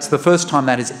 That's the first time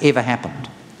that has ever happened.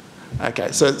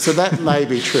 Okay, so that may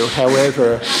be true.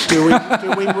 However, do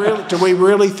we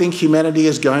really think humanity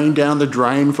is going down the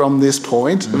drain from this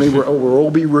point? I mean, we'll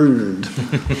all be ruined.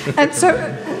 And so,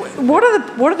 what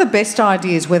are the best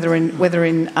ideas, whether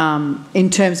in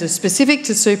terms of specific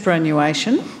to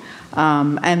superannuation?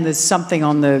 And there's something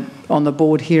on the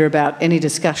board here about any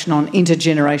discussion on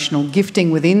intergenerational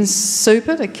gifting within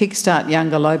super to kickstart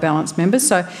younger low balance members.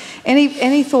 So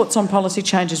any thoughts on policy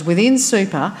changes within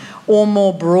super, or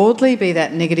more broadly, be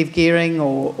that negative gearing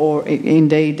or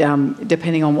indeed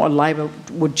depending on what Labor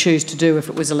would choose to do if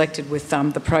it was elected with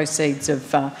the proceeds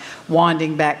of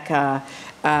winding back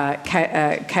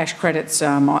cash credits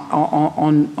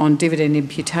on dividend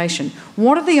imputation.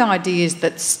 What are the ideas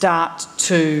that start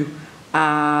to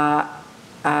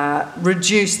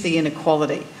reduce the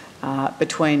inequality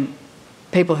between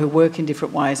people who work in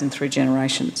different ways and through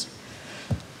generations?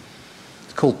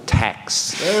 It's called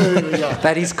tax.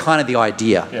 That is kind of the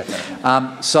idea.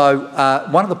 So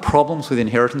one of the problems with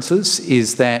inheritances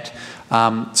is that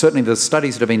certainly the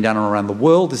studies that have been done around the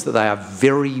world is that they are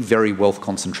very, very wealth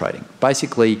concentrating.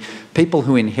 Basically, people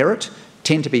who inherit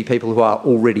tend to be people who are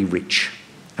already rich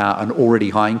and already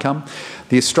high income.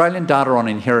 The Australian data on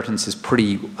inheritance is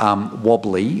pretty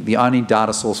wobbly. The only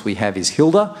data source we have is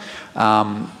Hilda.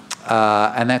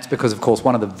 And that's because, of course,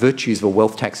 one of the virtues of a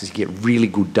wealth tax is you get really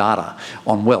good data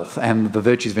on wealth, and the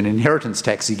virtues of an inheritance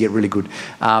tax is you get really good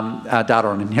data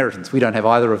on inheritance. We don't have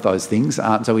either of those things,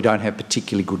 so we don't have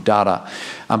particularly good data.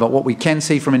 But what we can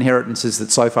see from inheritance is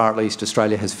that so far, at least,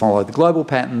 Australia has followed the global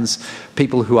patterns.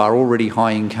 People who are already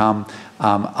high income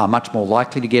are much more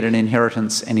likely to get an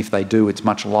inheritance, and if they do, it's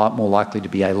much more likely to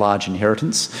be a large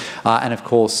inheritance. And of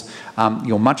course,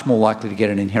 you're much more likely to get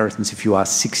an inheritance if you are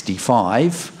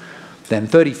 65 than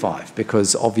 35,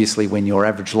 because obviously when your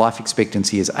average life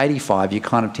expectancy is 85, you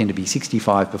kind of tend to be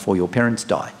 65 before your parents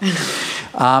die.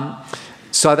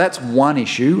 So that's one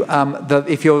issue.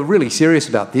 If you're really serious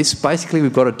about this, basically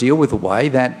we've got to deal with the way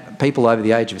that people over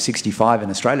the age of 65 in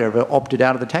Australia have opted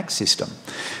out of the tax system.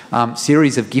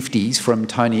 Series of gifties from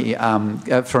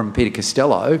from Peter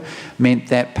Costello meant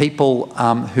that people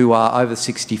who are over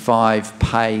 65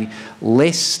 pay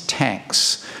less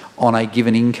tax on a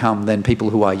given income than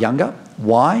people who are younger.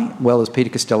 Why? Well, as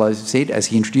Peter Costello said, as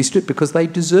he introduced it, because they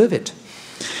deserve it.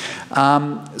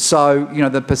 So, you know,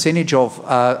 the percentage of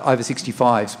over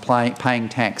 65s paying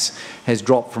tax has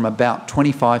dropped from about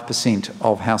 25%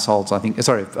 of households,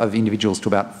 of individuals, to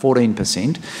about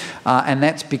 14%. And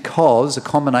that's because a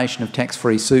combination of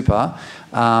tax-free super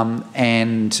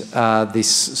and this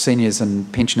seniors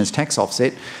and pensioners tax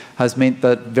offset has meant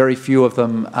that very few of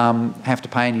them have to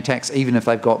pay any tax, even if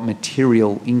they've got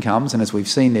material incomes. And as we've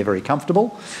seen, they're very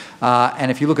comfortable.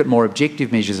 And if you look at more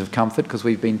objective measures of comfort, because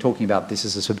we've been talking about this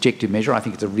as a subjective measure, I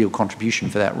think it's a real contribution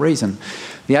for that reason.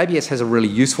 The ABS has a really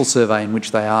useful survey in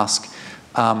which they ask,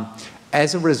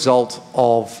 as a result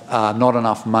of not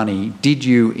enough money, did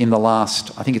you in the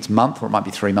last, I think it's month, or it might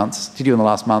be 3 months, did you in the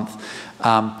last month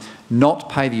not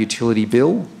pay the utility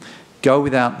bill, go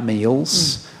without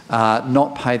meals,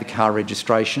 not pay the car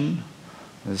registration?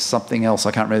 There's something else,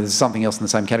 I can't remember, there's something else in the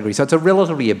same category. So it's a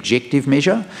relatively objective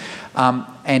measure.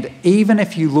 And even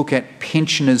if you look at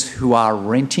pensioners who are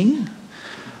renting,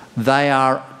 they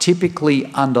are typically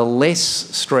under less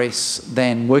stress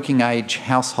than working age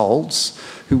households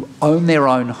who own their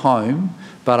own home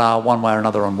but are one way or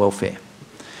another on welfare.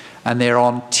 And they're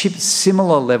on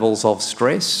similar levels of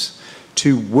stress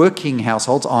to working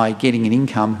households, i.e. getting an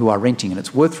income, who are renting. And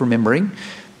it's worth remembering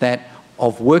that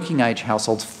of working age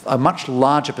households, a much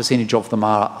larger percentage of them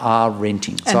are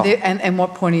renting. And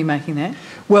what point are you making there?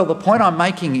 Well, the point I'm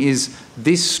making is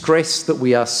this stress that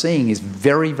we are seeing is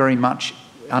very, very much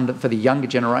for the younger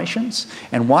generations.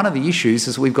 And one of the issues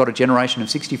is we've got a generation of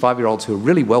 65-year-olds who are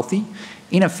really wealthy,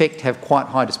 in effect have quite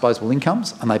high disposable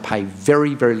incomes, and they pay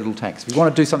very, very little tax. If you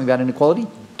want to do something about inequality,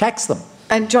 tax them.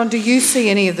 And John, do you see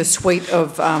any of the suite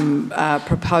of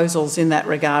proposals in that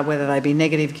regard, whether they be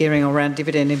negative gearing or around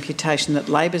dividend imputation that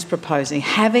Labor's proposing,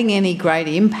 having any great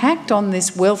impact on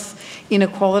this wealth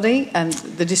inequality and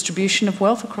the distribution of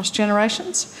wealth across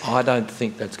generations? I don't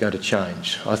think that's going to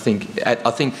change. I think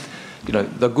you know,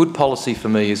 the good policy for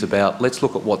me is about, let's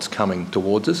look at what's coming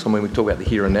towards us. I mean, we talk about the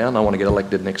here and now, and I want to get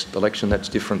elected next election. That's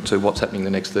different to what's happening the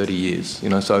next 30 years. You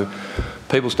know, so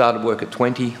people started work at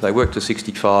 20, they worked to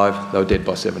 65, they were dead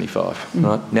by 75.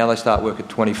 Right? Now they start work at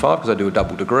 25 because they do a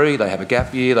double degree, they have a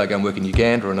gap year, they go and work in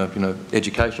Uganda on a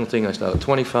educational thing. They start at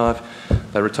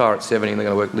 25, they retire at 70, and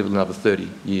they're going to live another 30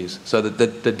 years. So the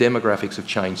demographics have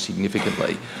changed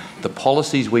significantly. The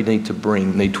policies we need to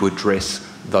bring need to address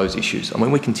those issues. I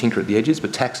mean, we can tinker at the edges,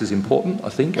 but tax is important, I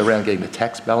think, around getting the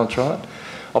tax balance right.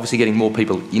 Obviously getting more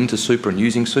people into super and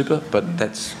using super, but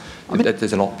there's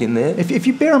an opt-in there. If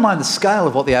you bear in mind the scale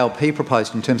of what the ALP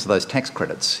proposed in terms of those tax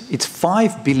credits, it's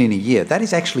 $5 billion a year. That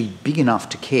is actually big enough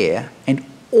to care, and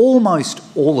almost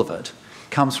all of it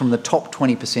comes from the top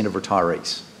 20% of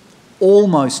retirees.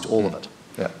 Almost all of it.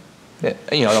 Yeah,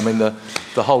 you know, I mean,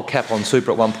 the whole cap on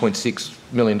super at $1.6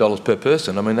 million per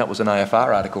person, I mean, that was an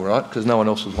AFR article, right? Because no one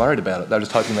else was worried about it. They were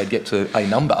just hoping they'd get to a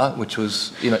number, which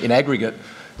was, you know, in aggregate,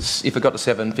 if it got to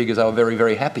 7 figures, they were very,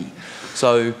 very happy.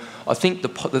 So I think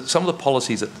some of the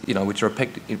policies that, you know, which are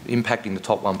impacting the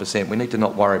top 1%, we need to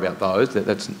not worry about those.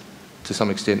 That's to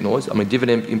some extent noise. I mean,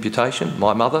 dividend imputation,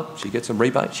 my mother, she gets a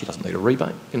rebate. She doesn't need a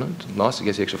rebate, you know. It's nice to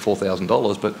get the extra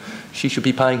 $4,000, but she should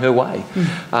be paying her way.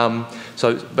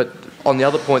 But on the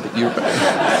other point that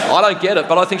I don't get it,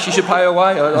 but I think she should pay her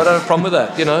way. I don't have a problem with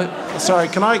that, you know. Sorry,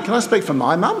 can I speak for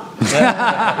my mum?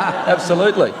 Yeah,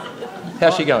 absolutely.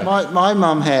 How's she going? My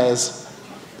mum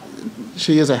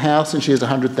she has a house and she has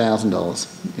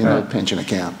 $100,000 in her pension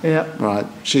account. Yeah. Right.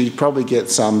 She probably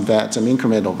gets some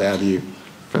incremental value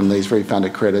from these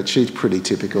refunded credits. She's pretty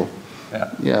typical.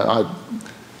 Yeah. I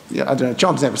don't know.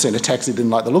 John's never seen a tax he didn't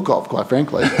like the look of, quite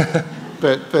frankly.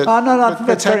 But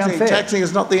taxing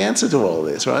is not the answer to all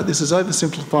of this, right? This is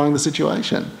oversimplifying the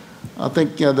situation. I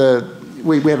think, you know,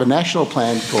 we have a national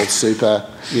plan called super.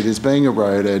 It is being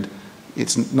eroded.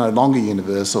 It's no longer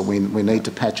universal. We need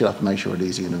to patch it up and make sure it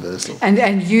is universal.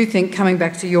 And you think, coming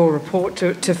back to your report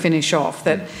to finish off,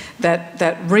 that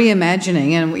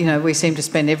reimagining, and you know, we seem to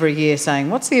spend every year saying,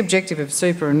 what's the objective of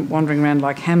super, and wandering around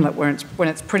like Hamlet when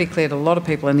it's pretty clear to a lot of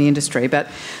people in the industry, but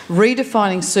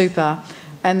redefining super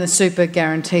and the super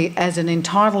guarantee as an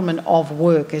entitlement of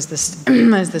work as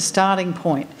the, as the starting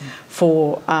point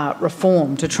for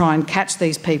reform to try and catch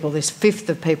these people, this fifth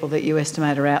of people that you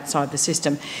estimate are outside the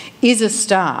system, is a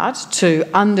start to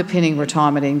underpinning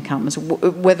retirement incomes,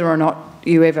 whether or not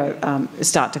you ever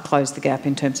start to close the gap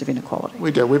in terms of inequality.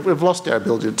 We do. We've lost our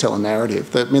ability to tell a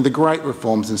narrative. I mean, the great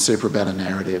reforms in super about a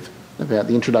narrative, about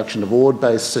the introduction of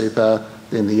award-based super,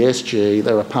 then the SG.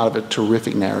 They were part of a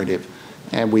terrific narrative.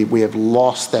 And we have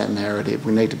lost that narrative.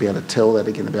 We need to be able to tell that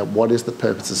again about what is the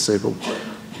purpose of super,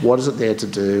 what is it there to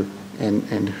do,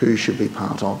 and who should be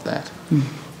part of that.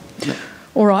 Yeah.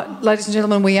 All right, ladies and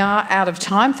gentlemen, we are out of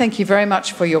time. Thank you very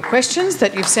much for your questions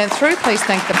that you've sent through. Please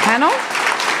thank the panel.